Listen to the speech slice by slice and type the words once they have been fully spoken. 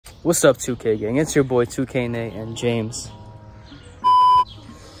What's up, 2K gang? It's your boy 2K Nate and James.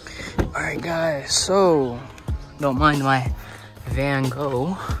 Alright guys, so don't mind my Van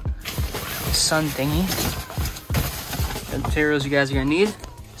Gogh sun thingy. The materials you guys are gonna need: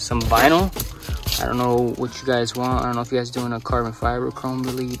 some vinyl. I don't know what you guys want. I don't know if you guys doing a carbon fiber, chrome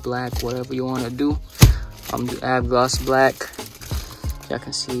relief, black, whatever you want to do. I have gloss black. Y'all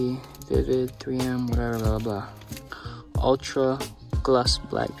can see vivid, 3M, whatever, blah blah. Ultra gloss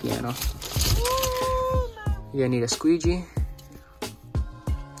black piano. You're gonna need a squeegee.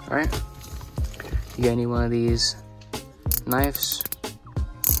 All right. You're gonna need one of these knives.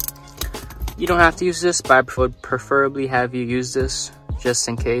 You don't have to use this, but I would preferably have you use this just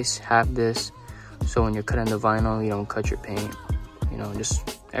in case. Have this so when you're cutting the vinyl, you don't cut your paint. You know,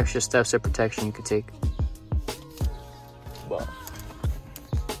 just extra steps of protection you could take. Well,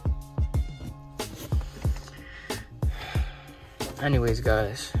 anyways,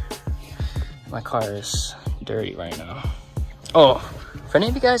 guys, my car is dirty right now. Oh, for any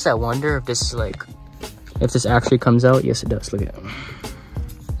of you guys that wonder if this is like, if this actually comes out, yes it does. Look at it.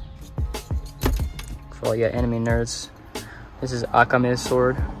 For all you anime nerds, this is Akame's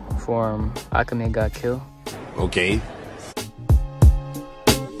sword from Akame Got Killed. Okay.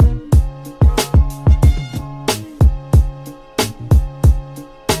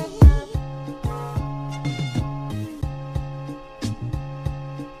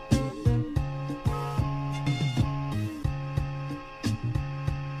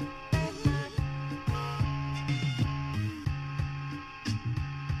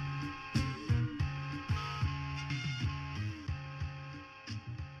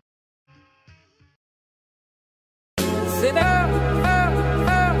 Sit up,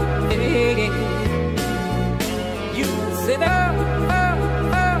 you sit up,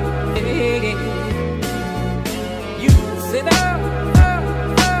 you sit up,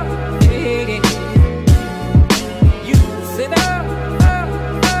 you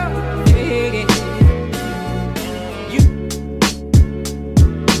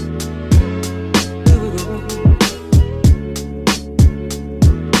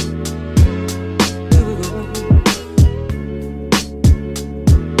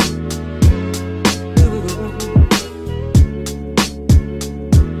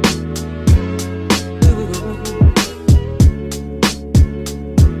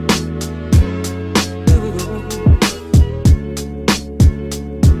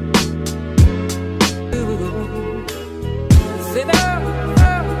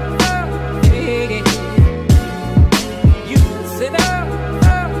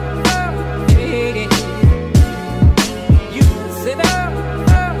sit up,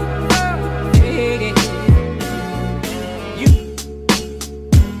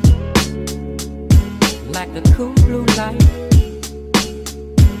 like the cool blue light,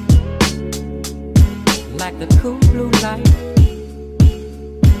 like the cool blue light,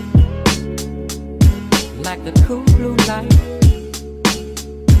 like the cool blue light,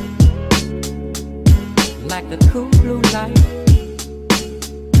 like the cool blue light.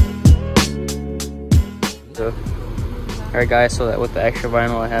 Alright guys, so that with the extra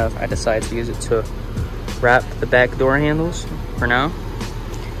vinyl I have, I decided to use it to wrap the back door handles for now.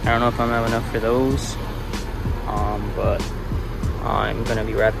 I don't know if I'm gonna have enough for those, but I'm gonna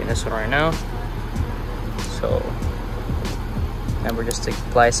be wrapping this one right now. So remember just to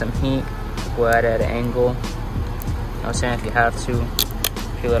apply some heat, go at it at an angle. You know what I'm saying? If you have to,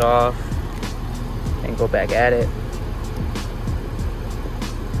 peel it off and go back at it. You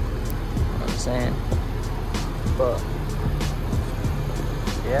know what I'm saying? But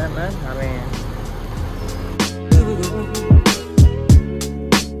yeah, man, I mean,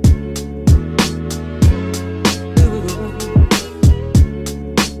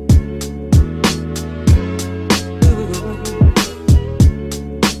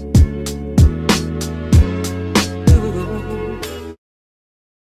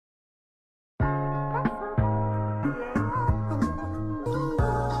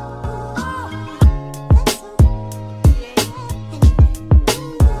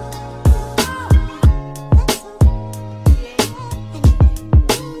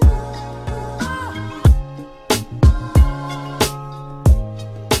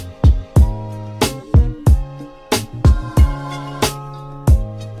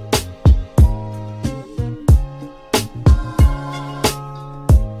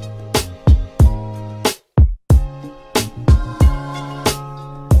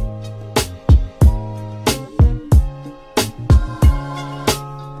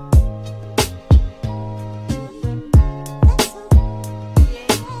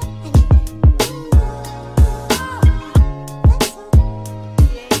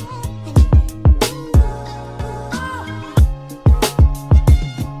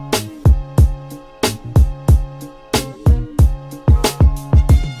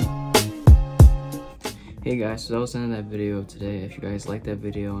 Hey guys, so that was the end of that video today. If you guys liked that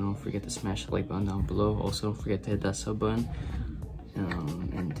video, don't forget to smash the like button down below. Also, don't forget to hit that sub button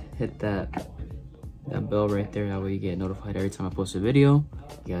and hit that bell right there. That way you get notified every time I post a video.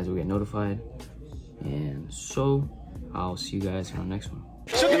 You guys will get notified. And so, I'll see you guys in the next one.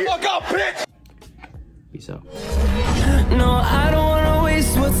 Shut the fuck up, bitch! Peace out. No, I don't wanna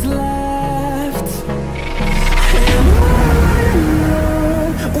waste what's left.